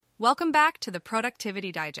Welcome back to the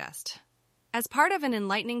Productivity Digest. As part of an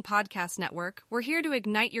enlightening podcast network, we're here to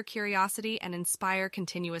ignite your curiosity and inspire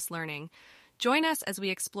continuous learning. Join us as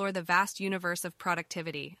we explore the vast universe of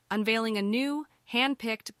productivity, unveiling a new,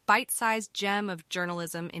 hand-picked, bite-sized gem of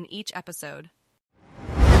journalism in each episode.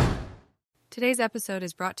 Today's episode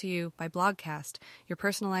is brought to you by Blogcast, your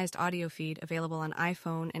personalized audio feed available on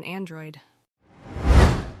iPhone and Android.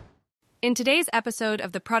 In today's episode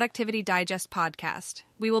of the Productivity Digest podcast,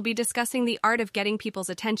 we will be discussing the art of getting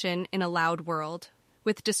people's attention in a loud world.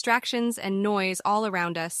 With distractions and noise all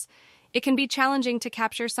around us, it can be challenging to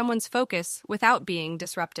capture someone's focus without being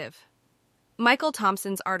disruptive. Michael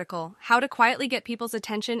Thompson's article, How to Quietly Get People's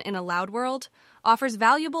Attention in a Loud World, offers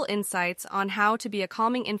valuable insights on how to be a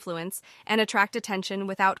calming influence and attract attention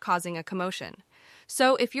without causing a commotion.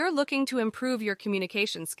 So if you're looking to improve your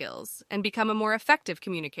communication skills and become a more effective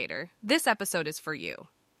communicator, this episode is for you.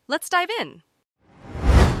 Let's dive in.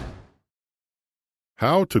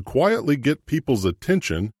 How to quietly get people's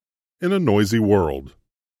attention in a noisy world.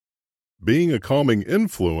 Being a calming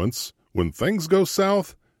influence when things go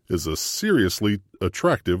south is a seriously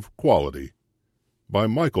attractive quality. By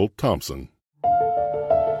Michael Thompson.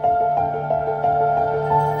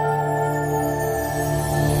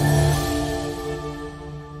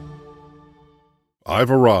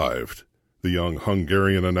 "I've arrived," the young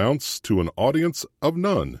Hungarian announced to an audience of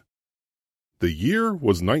none. The year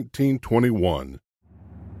was 1921.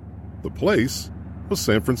 The place was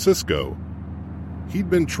San Francisco. He'd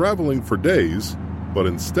been traveling for days, but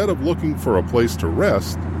instead of looking for a place to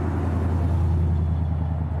rest,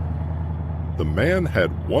 the man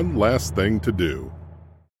had one last thing to do.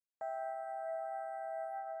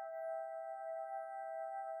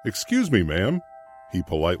 "Excuse me, ma'am," he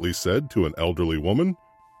politely said to an elderly woman.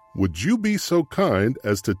 "Would you be so kind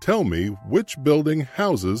as to tell me which building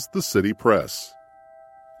houses the city press?"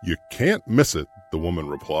 "You can't miss it," the woman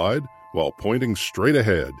replied, while pointing straight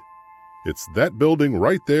ahead. "It's that building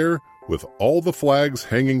right there with all the flags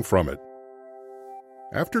hanging from it."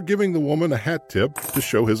 After giving the woman a hat tip to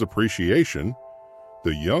show his appreciation,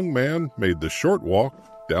 the young man made the short walk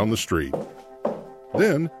down the street.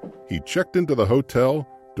 Then he checked into the hotel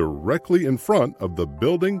directly in front of the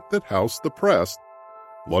building that housed the press,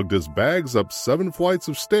 lugged his bags up 7 flights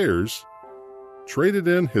of stairs, traded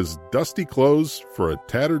in his dusty clothes for a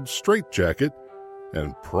tattered straitjacket,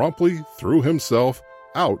 and promptly threw himself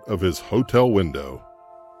out of his hotel window.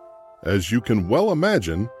 As you can well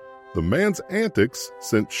imagine, the man's antics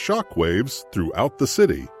sent shockwaves throughout the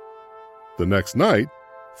city. The next night,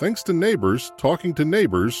 thanks to neighbors talking to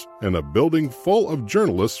neighbors and a building full of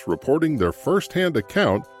journalists reporting their first-hand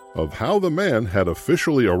account of how the man had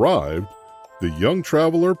officially arrived, the young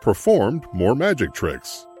traveler performed more magic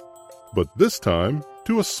tricks, but this time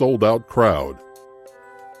to a sold-out crowd.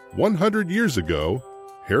 100 years ago,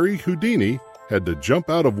 Harry Houdini had to jump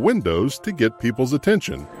out of windows to get people's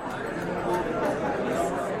attention.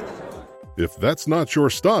 If that's not your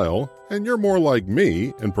style, and you're more like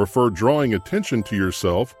me and prefer drawing attention to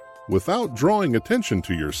yourself without drawing attention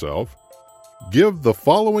to yourself, give the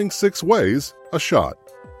following 6 ways a shot.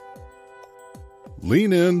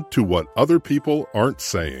 Lean in to what other people aren't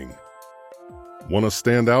saying. Want to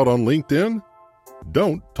stand out on LinkedIn?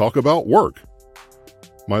 Don't talk about work.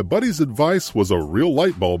 My buddy's advice was a real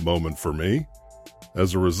light bulb moment for me.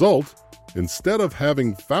 As a result, instead of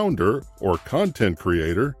having founder or content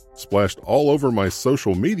creator splashed all over my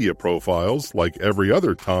social media profiles like every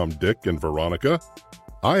other Tom, Dick, and Veronica,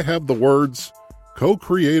 I have the words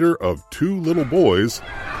co-creator of 2 little boys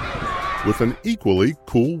with an equally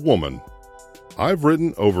cool woman. I've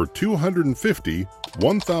written over 250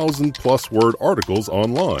 1,000-plus word articles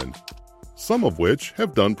online, some of which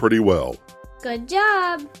have done pretty well. Good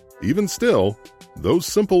job! Even still, those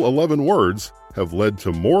simple 11 words have led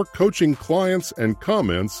to more coaching clients and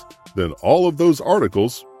comments than all of those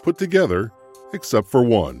articles put together, except for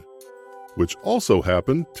one, which also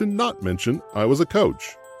happened to not mention I was a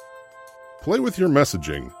coach. Play with your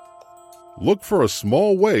messaging. Look for a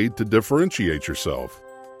small way to differentiate yourself.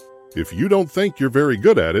 If you don't think you're very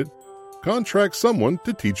good at it, contract someone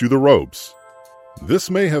to teach you the ropes. This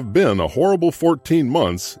may have been a horrible 14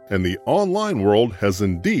 months, and the online world has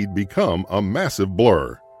indeed become a massive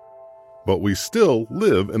blur. But we still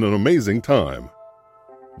live in an amazing time.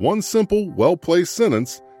 One simple, well-placed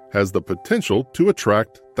sentence has the potential to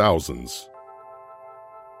attract thousands.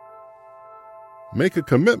 Make a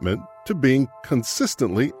commitment to being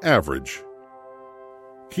consistently average.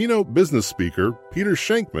 Keynote business speaker Peter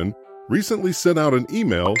Shankman recently sent out an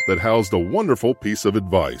email that housed a wonderful piece of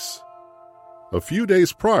advice. A few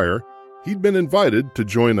days prior, he'd been invited to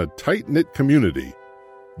join a tight-knit community.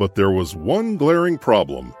 But there was one glaring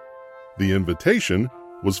problem. The invitation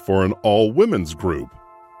was for an all-women's group,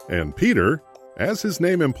 and Peter, as his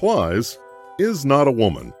name implies, is not a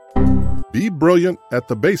woman. Be brilliant at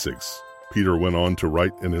the basics, Peter went on to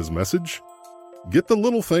write in his message. Get the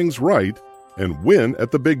little things right and win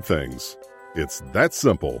at the big things. It's that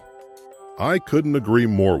simple. I couldn't agree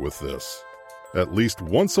more with this. At least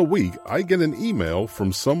once a week, I get an email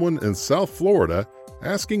from someone in South Florida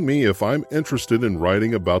asking me if I'm interested in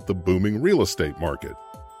writing about the booming real estate market.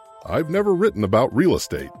 I've never written about real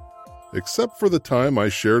estate, except for the time I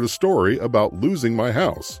shared a story about losing my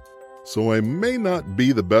house, so I may not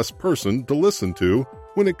be the best person to listen to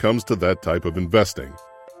when it comes to that type of investing.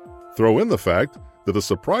 Throw in the fact that a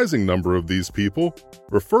surprising number of these people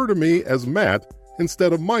refer to me as Matt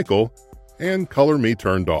instead of Michael and color me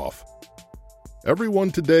turned off.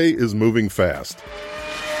 Everyone today is moving fast.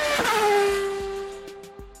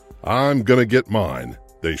 I'm gonna get mine,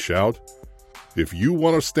 they shout. If you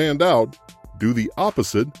want to stand out, do the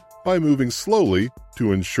opposite by moving slowly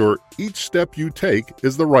to ensure each step you take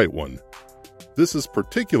is the right one. This is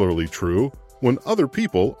particularly true when other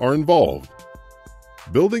people are involved.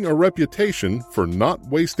 Building a reputation for not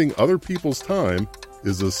wasting other people's time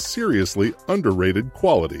is a seriously underrated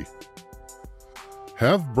quality.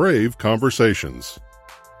 Have brave conversations.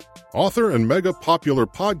 Author and mega popular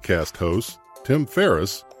podcast host Tim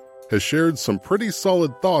Ferriss has shared some pretty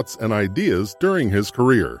solid thoughts and ideas during his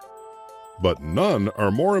career. But none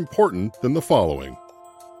are more important than the following.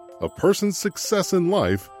 A person's success in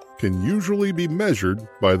life can usually be measured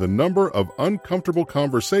by the number of uncomfortable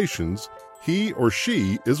conversations he or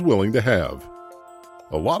she is willing to have.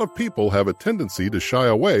 A lot of people have a tendency to shy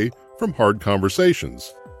away from hard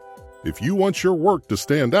conversations. If you want your work to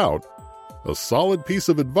stand out, a solid piece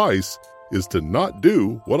of advice is to not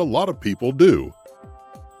do what a lot of people do.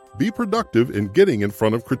 Be productive in getting in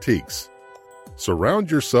front of critiques. Surround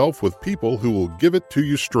yourself with people who will give it to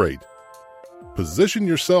you straight. Position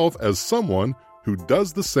yourself as someone who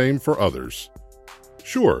does the same for others.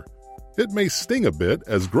 Sure, it may sting a bit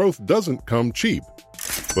as growth doesn't come cheap,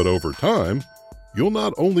 but over time, you'll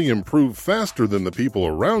not only improve faster than the people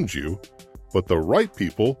around you, but the right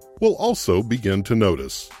people will also begin to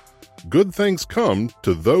notice. Good things come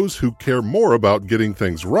to those who care more about getting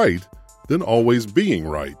things right than always being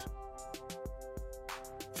right.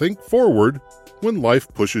 Think forward when life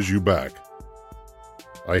pushes you back.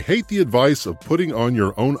 I hate the advice of putting on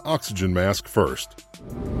your own oxygen mask first.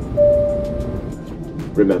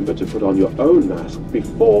 Remember to put on your own mask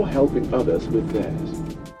before helping others with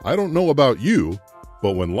theirs. I don't know about you,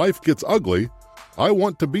 but when life gets ugly, I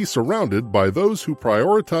want to be surrounded by those who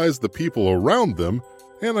prioritize the people around them,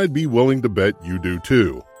 and I'd be willing to bet you do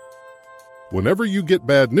too. Whenever you get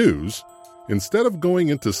bad news, instead of going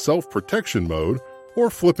into self-protection mode or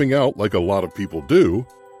flipping out like a lot of people do,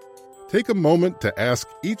 take a moment to ask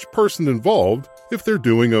each person involved if they're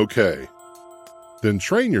doing okay. Then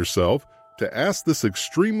train yourself to ask this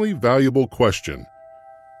extremely valuable question.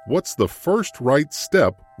 What's the first right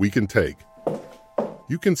step we can take?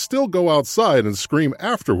 You can still go outside and scream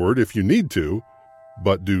afterward if you need to,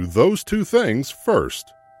 but do those two things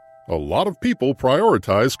first. A lot of people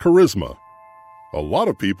prioritize charisma. A lot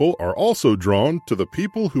of people are also drawn to the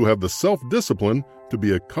people who have the self-discipline to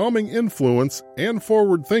be a calming influence and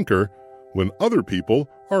forward thinker when other people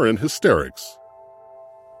are in hysterics.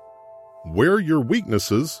 Wear your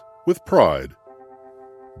weaknesses with pride.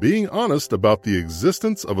 Being honest about the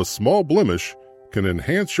existence of a small blemish can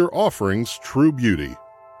enhance your offering's true beauty.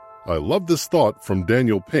 I love this thought from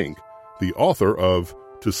Daniel Pink, the author of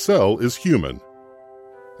To Sell is Human.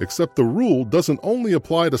 Except the rule doesn't only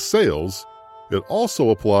apply to sales, it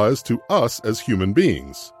also applies to us as human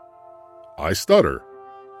beings. I stutter.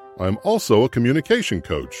 I'm also a communication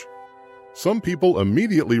coach. Some people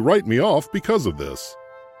immediately write me off because of this.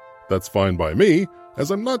 That's fine by me,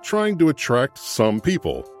 as I'm not trying to attract some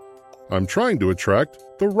people. I'm trying to attract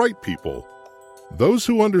the right people. Those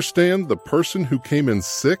who understand the person who came in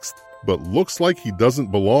sixth but looks like he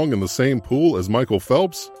doesn't belong in the same pool as Michael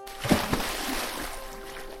Phelps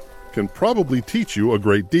can probably teach you a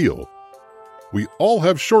great deal. We all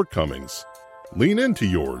have shortcomings. Lean into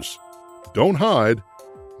yours. Don't hide.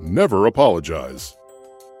 Never apologize.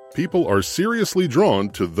 People are seriously drawn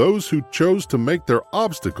to those who chose to make their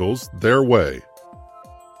obstacles their way.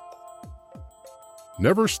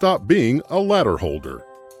 Never stop being a ladder holder.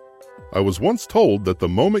 I was once told that the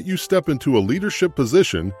moment you step into a leadership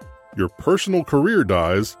position, your personal career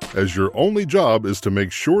dies, as your only job is to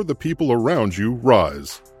make sure the people around you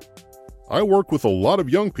rise. I work with a lot of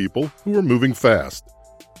young people who are moving fast.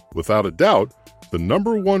 Without a doubt, The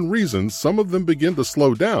number one reason some of them begin to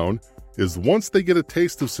slow down is once they get a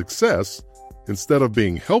taste of success, instead of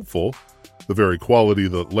being helpful, the very quality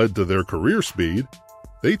that led to their career speed,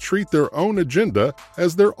 they treat their own agenda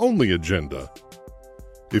as their only agenda.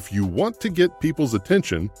 If you want to get people's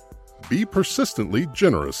attention, be persistently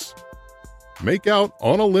generous. Make out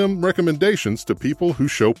on-a-limb recommendations to people who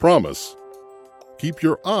show promise. Keep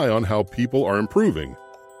your eye on how people are improving.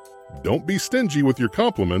 Don't be stingy with your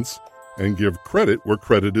compliments, and give credit where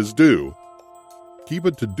credit is due. Keep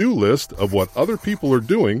a to-do list of what other people are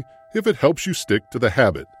doing if it helps you stick to the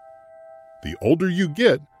habit. The older you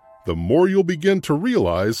get, the more you'll begin to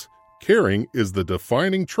realize caring is the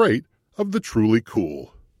defining trait of the truly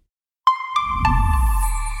cool.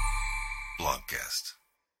 Blogcast.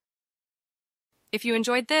 If you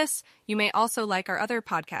enjoyed this, you may also like our other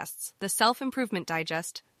podcasts, the Self-Improvement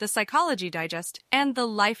Digest, the Psychology Digest, and the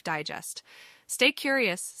Life Digest. Stay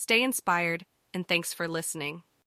curious, stay inspired, and thanks for listening.